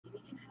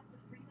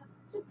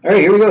All right,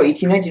 here we go.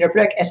 1819 Upper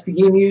Deck SP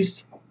Game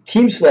Used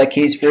Team Select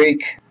Case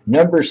Break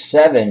number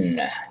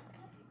 7.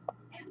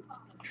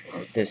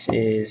 This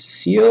is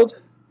sealed.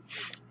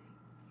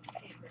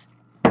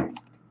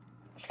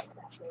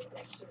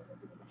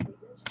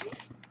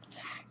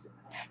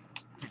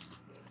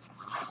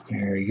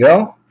 There we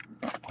go.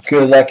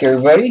 Good luck,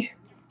 everybody.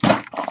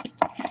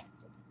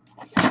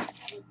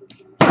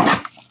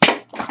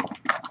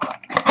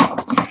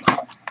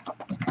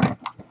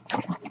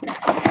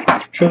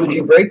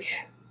 Trilogy break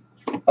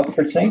up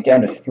for tonight,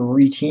 down to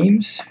 3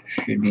 teams.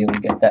 Should be able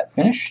to get that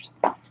finished.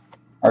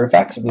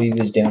 Artifacts, I believe,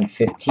 is down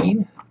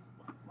 15.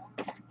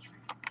 Here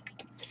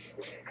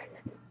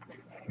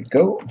we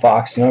go.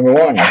 Box number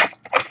 1.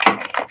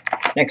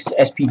 Next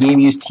SP Game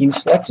Used Team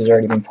Select has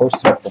already been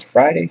posted up for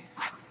Friday.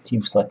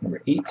 Team Select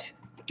number 8.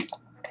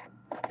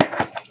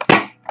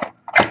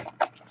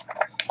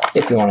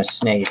 If you want to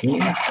snag a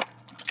team.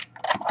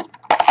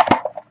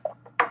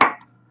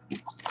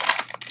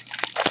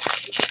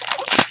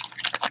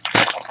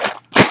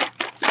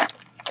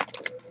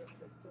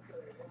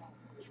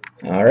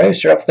 Alright,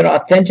 start off with an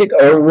authentic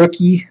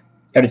rookie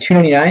out of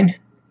 299.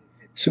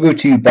 So go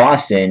to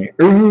Boston,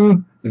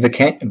 Urhu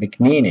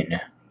Vakanainen.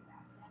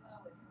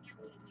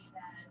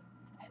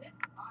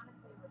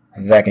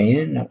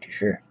 Not too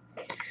sure.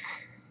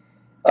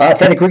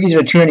 Authentic rookies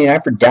out of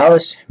 299 for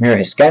Dallas, Miro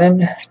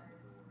Heiskanen.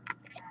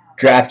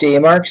 Draft day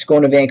marks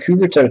going to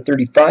Vancouver. It's out of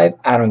 35,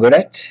 Adam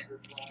Gaudette.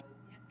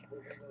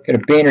 Got a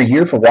banner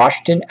year for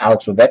Washington,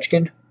 Alex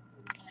Ovechkin.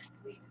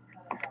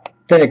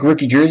 Authentic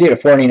rookie jersey out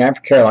of 499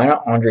 for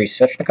Carolina, Andrei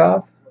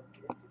Svechnikov.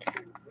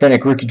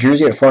 Authentic rookie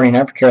jersey out of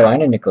 499 for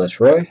Carolina, Nicholas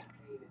Roy.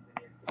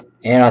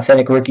 And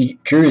authentic rookie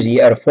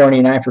jersey out of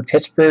 499 for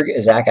Pittsburgh,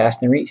 Zach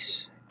Aston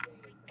Reese.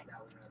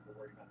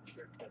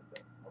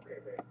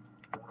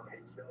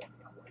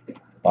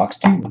 Box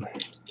 2.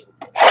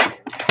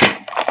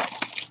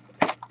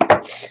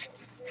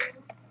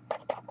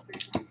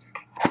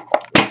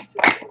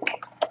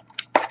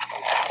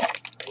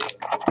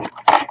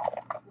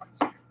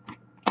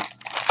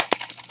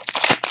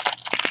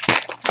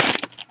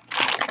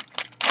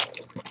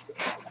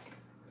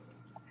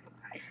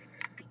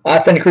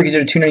 Authentic rookies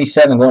out of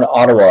 297 going to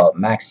Ottawa,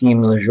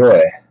 Maxime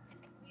Lajoie.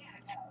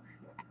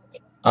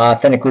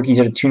 Authentic rookies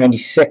out of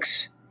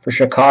 296 for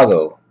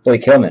Chicago,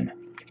 Blake Hillman.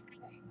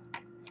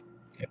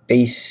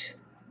 Base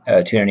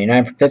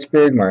 299 for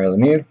Pittsburgh, Mario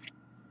Lemieux.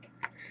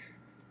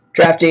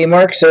 Draft day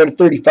marks out of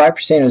 35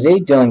 for San Jose,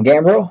 Dylan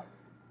Gambrell.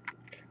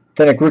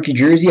 Authentic rookie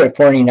jersey out of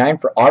 499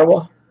 for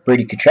Ottawa,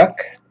 Brady Tkachuk.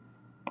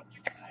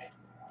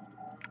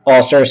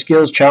 All-Star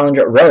Skills Challenge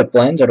Relic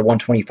Blends out of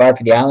 125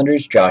 for the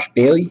Islanders, Josh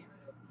Bailey.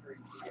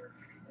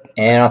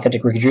 And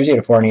authentic rookie jersey out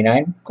of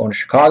 499 going to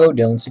Chicago,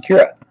 Dylan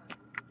Secura.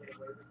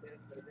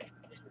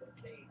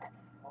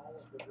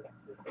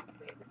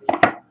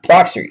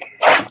 Box 3.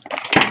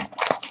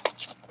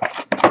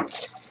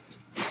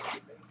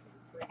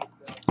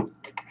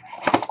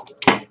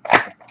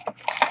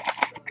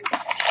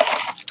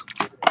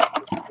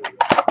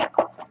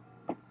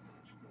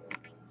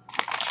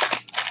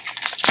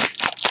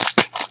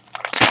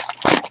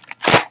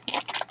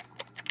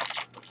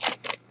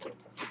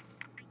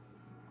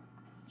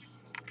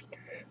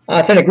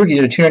 Authentic rookies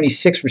are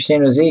 296 for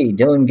San Jose,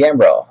 Dylan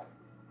Gambrell.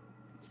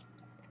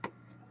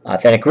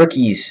 Authentic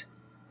rookies,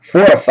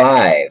 4 of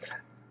 5.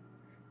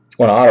 It's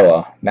going to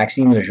Ottawa,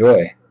 Maxime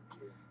Lajoie.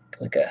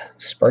 Like a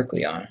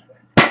sparkly on.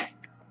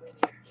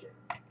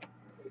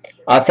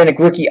 Authentic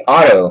rookie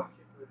auto,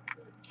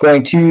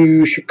 going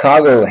to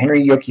Chicago,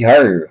 Henry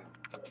Jokiharju.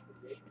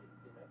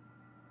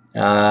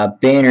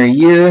 Banner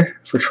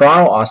year for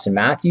Toronto, Austin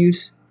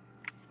Matthews.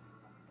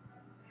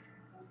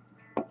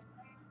 Do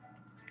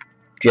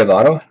you have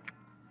auto?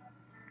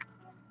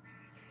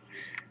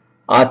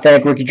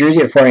 Authentic rookie jersey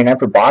at 499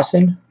 for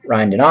Boston,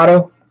 Ryan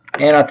Donato.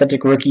 And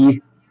authentic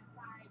rookie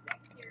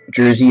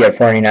jersey at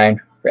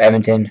 499 for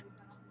Edmonton,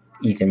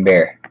 Ethan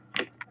Bear.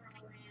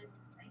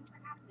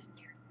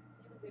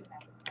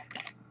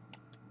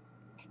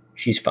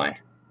 She's fine.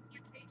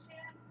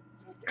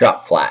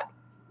 Drop flat,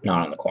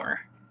 not on the corner.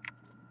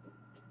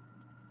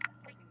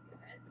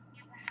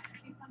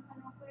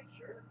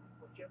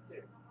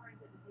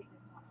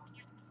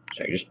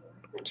 Sorry, just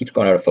keeps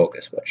going out of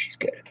focus, but she's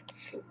good.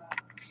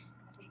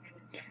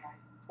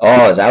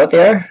 Oh, is that what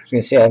they are? I was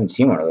going to say, I haven't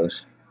seen one of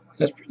those.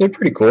 They're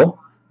pretty cool.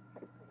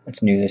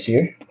 That's new this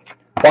year.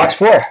 Box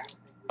 4.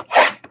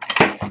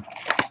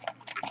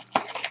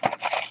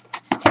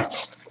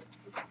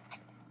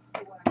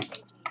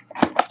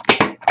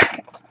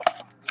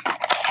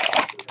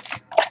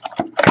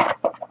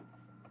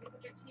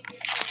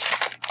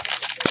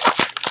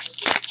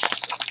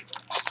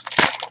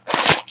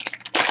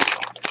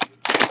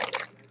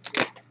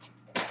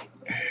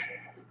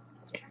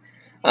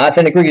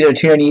 Authentic rookies are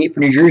 298 for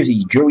New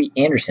Jersey, Joey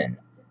Anderson.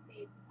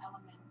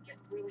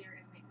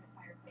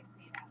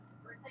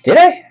 Did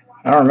I?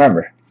 I don't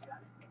remember.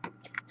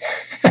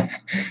 I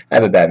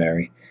have a bad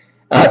memory.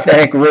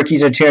 Authentic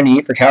rookies are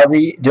 298 for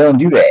Calgary, Dylan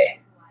Dubé.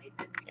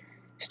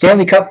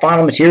 Stanley Cup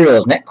Final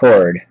Materials,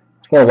 Netcord.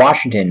 It's for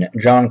Washington,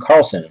 John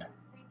Carlson.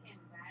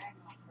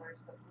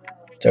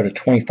 It's out of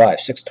 25.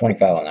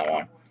 6/25 on that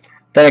one.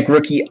 Authentic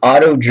rookie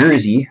auto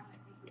jersey.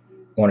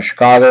 Going to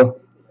Chicago.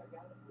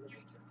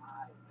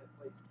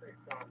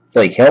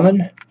 Blake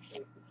Hillman.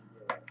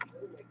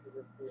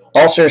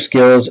 All-Star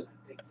Skills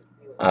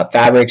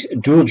Fabrics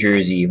dual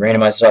jersey.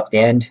 Randomized off the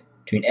end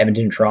between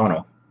Edmonton and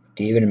Toronto.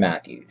 David and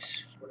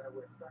Matthews.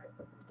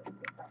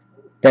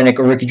 Authentic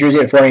rookie jersey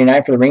at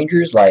 499 for the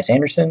Rangers. Elias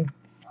Anderson.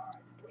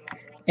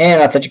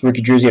 And authentic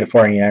rookie jersey at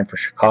 499 for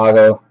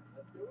Chicago.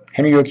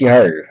 Henry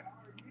Jokiharju.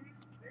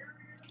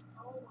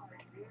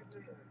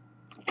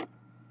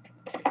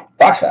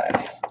 Box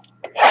 5.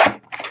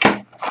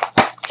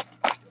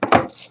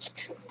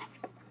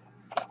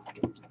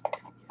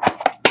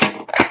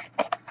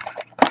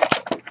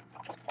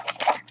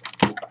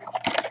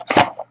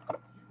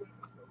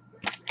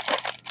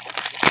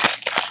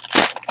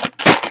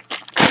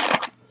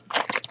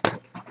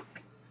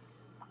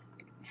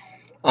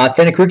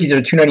 Authentic rookies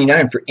at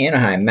 $2.99 for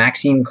Anaheim.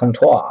 Maxime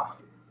Comtois.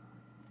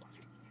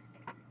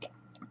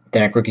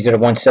 Authentic rookies at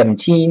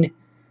 $117.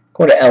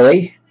 Going to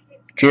LA.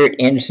 Jarrett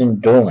Anderson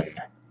Dolan.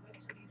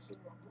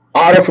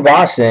 Auto for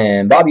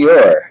Boston. Bobby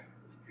Orr.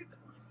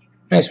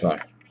 Nice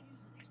one.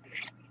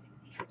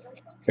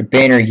 A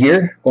banner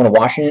here. Going to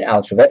Washington.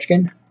 Alex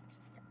Ovechkin.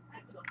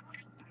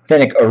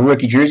 Authentic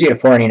rookie jersey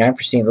at $4.99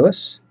 for St.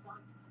 Louis.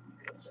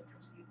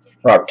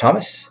 Robert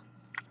Thomas.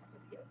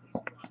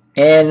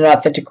 And an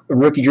authentic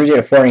rookie jersey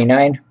at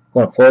 $4.99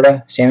 going to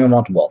Florida, Samuel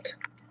Montembeault.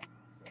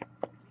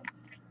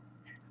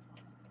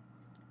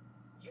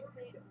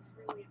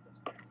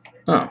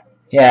 Oh,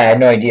 yeah, I had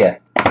no idea.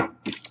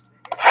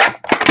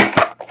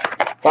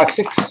 Box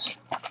 6.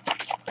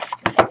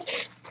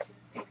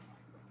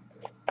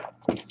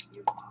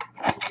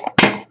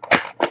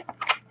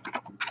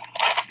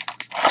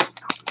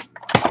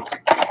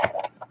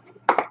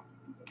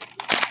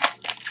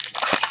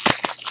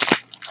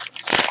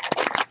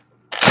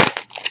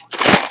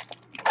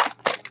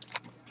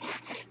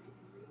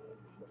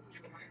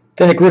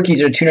 Authentic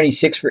rookies are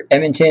 $2.96 for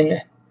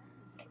Edmonton.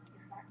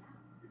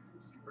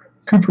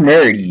 Cooper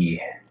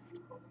Merity.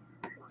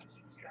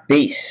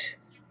 Base.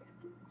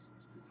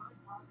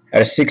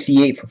 Out of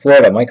 68 for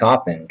Florida, Mike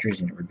Hoffman.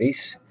 Jersey number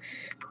base.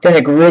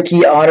 Authentic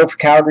rookie auto for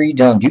Calgary,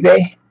 Dylan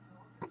Dubé.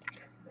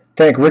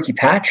 Authentic rookie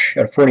patch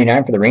out of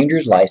 49 for the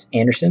Rangers, Elias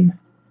Anderson.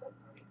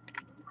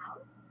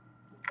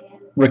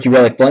 Rookie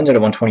relic blends out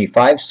of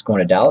 125, going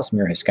to Dallas,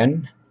 Miro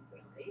Heiskanen.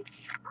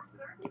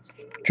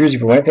 Jersey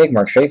for Winnipeg,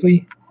 Mark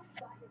Scheifele.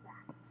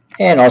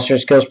 And All-Star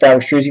Skills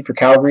Fabrics jersey for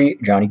Calgary,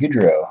 Johnny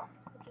Gaudreau.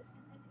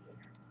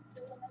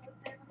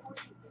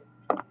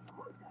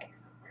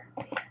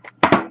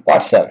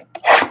 Box 7.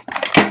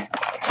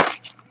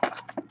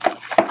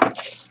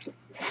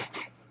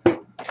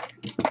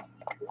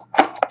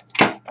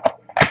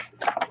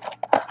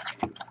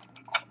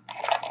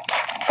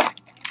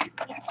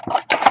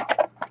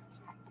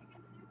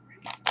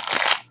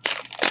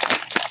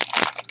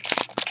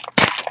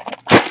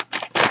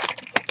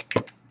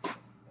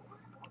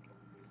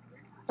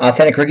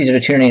 Authentic rookies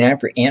at $2.99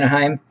 for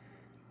Anaheim,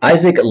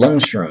 Isaac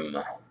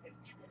Lundstrom.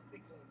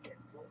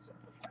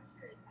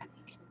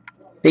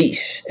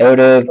 Base out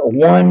of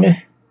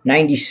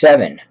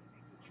 197.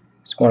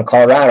 It's going to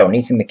Colorado,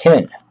 Nathan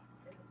McKinnon.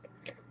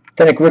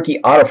 Authentic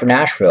rookie auto for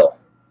Nashville,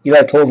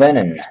 Eli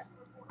Tolvanen.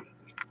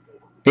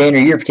 Banner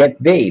year for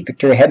Tampa Bay,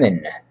 Victor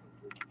Hedman.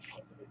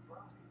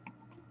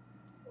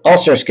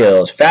 All-Star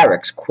Skills,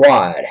 Fabrics,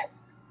 Quad.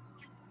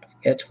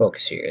 Let's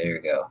focus here. There we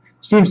go.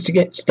 Steven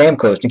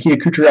Stamkos, Nikita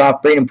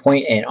Kucherov, Braden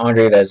Point, and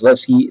Andrei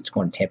Vasilevsky. It's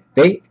going to Tampa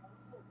Bay.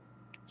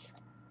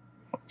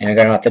 And I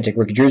got an authentic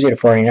rookie jersey at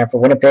 $4.99 for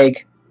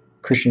Winnipeg,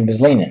 Christian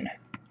Vesalainen.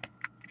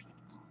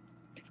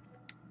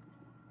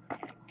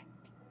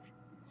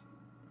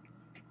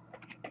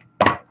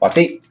 Box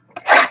 8.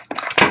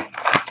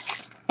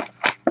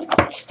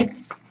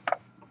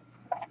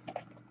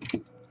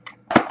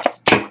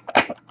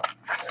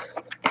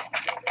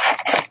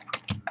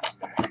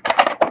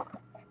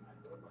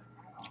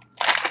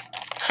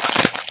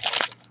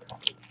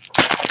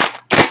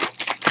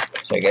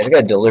 Sorry guys, I got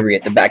a delivery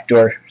at the back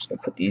door. Just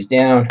gonna put these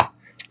down,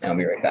 and I'll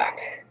be right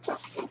back.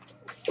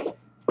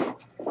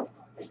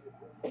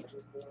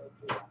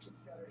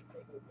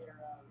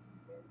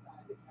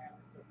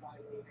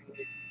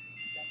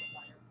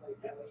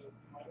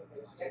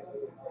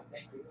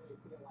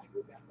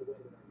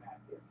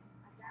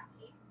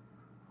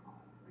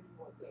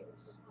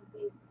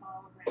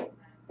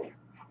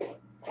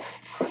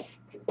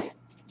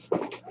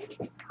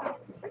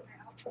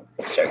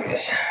 Sorry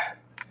guys.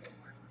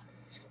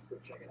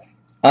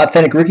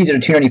 Authentic rookies at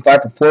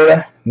 $2.95 for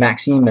Florida,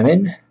 Maxime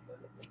Mamin.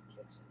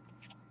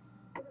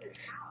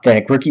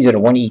 Authentic rookies at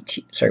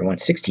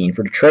 $116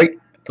 for Detroit,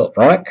 Philip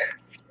Hronek.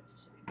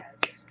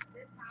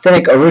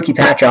 Authentic rookie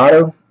patch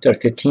auto, it's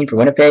at $15 for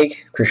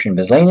Winnipeg, Christian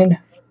Vesalainen.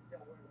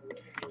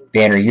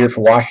 Banner year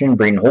for Washington,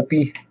 Braden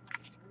Holtby.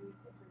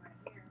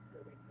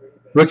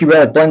 Rookie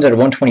relic blends at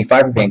 $125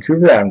 for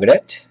Vancouver, Adam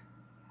Gaudette.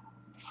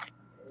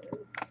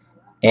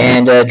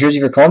 And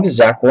jersey for Columbus,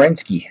 Zach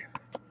Werenski.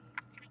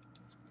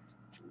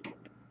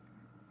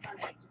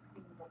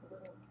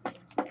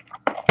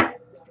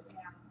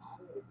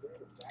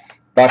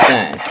 Box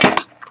 9.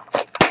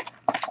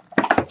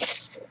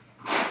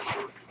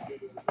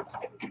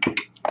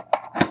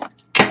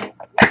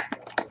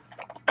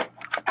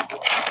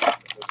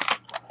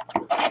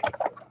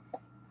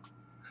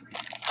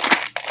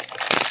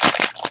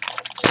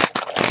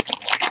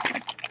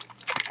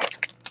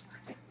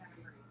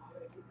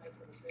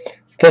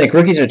 Authentic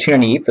rookies are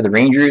 298 for the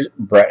Rangers,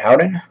 Brett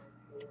Howden.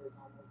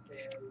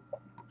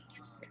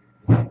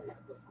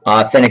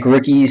 Authentic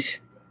rookies,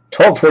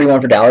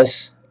 1241 for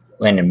Dallas,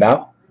 Landon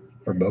Bow,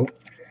 or Bo.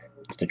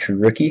 It's the true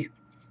rookie.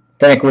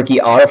 Authentic rookie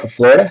auto for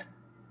Florida,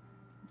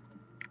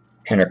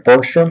 Henrik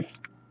Borgstrom.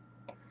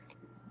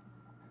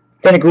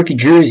 Authentic rookie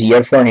jersey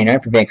out of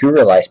 499 for Vancouver,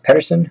 Elias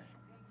Pettersson.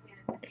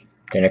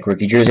 Authentic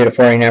rookie jersey out of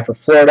 499 for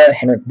Florida,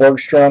 Henrik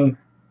Borgstrom.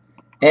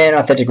 And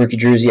authentic rookie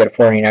jersey out of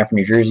 499 for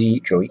New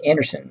Jersey, Joey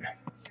Anderson.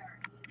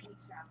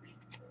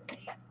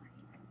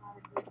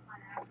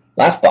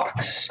 Last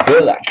box.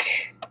 Good luck.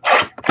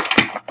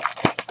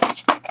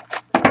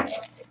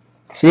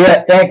 See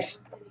ya. Thanks.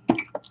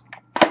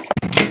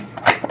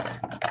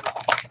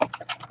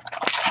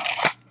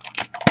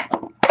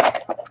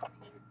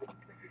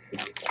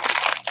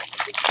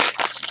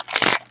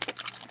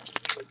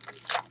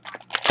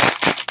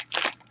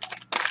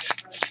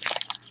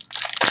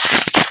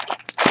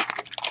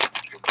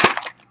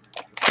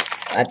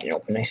 That didn't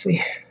open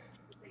nicely.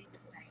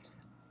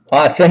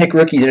 Authentic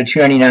rookies at a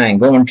 299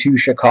 going to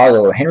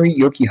Chicago, Henry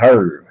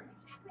Jokiharju.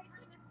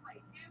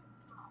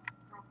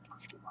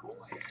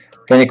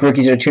 Authentic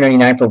rookies at a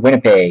 299 for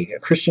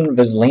Winnipeg, Christian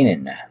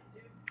Vesalainen.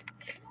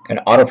 An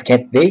auto for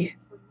Tampa Bay.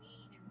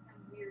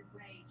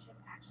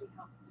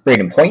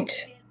 Braden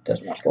Point,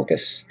 doesn't want to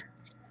focus.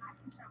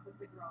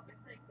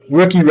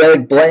 Rookie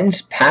relic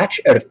blends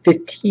patch out of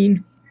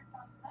 15.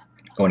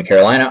 Going to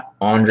Carolina,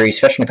 Andrei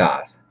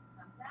Svechnikov.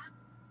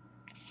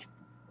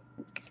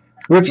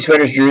 Rookie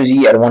sweaters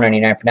jersey at a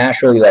 199 for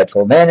Nashville, Eli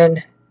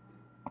Tolvanen.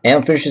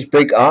 And finish this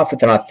break off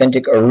with an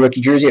authentic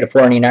rookie jersey at a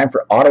 499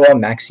 for Ottawa,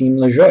 Maxime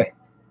Lajoie.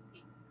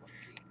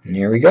 And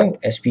there we go.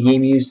 SP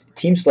Game Used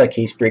Team Select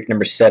case break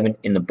number 7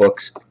 in the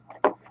books.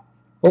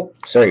 Oh,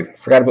 sorry.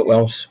 Forgot about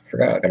Wells.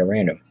 Forgot. I got a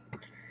random.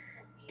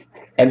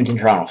 Edmonton,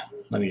 Toronto.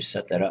 Let me just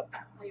set that up.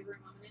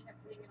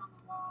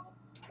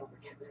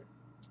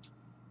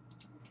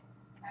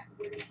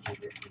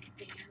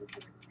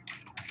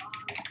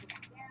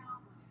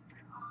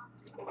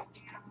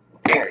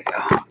 There we go.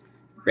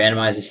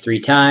 Randomize this 3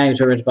 times.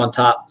 Whoever's on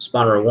top,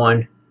 spawner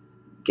 1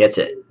 gets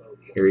it.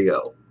 Here we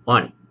go.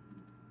 1,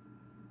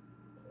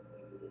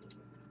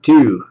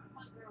 2,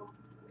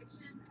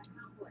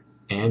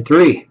 and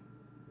 3.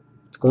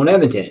 It's going to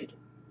Edmonton.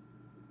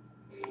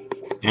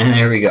 And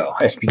there we go.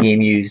 SP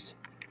Game Used.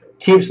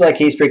 Team Select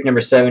case break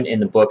number 7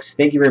 in the books.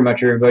 Thank you very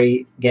much,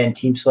 everybody. Again,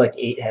 Team Select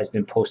 8 has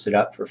been posted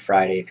up for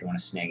Friday if you want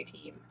to snag a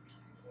team.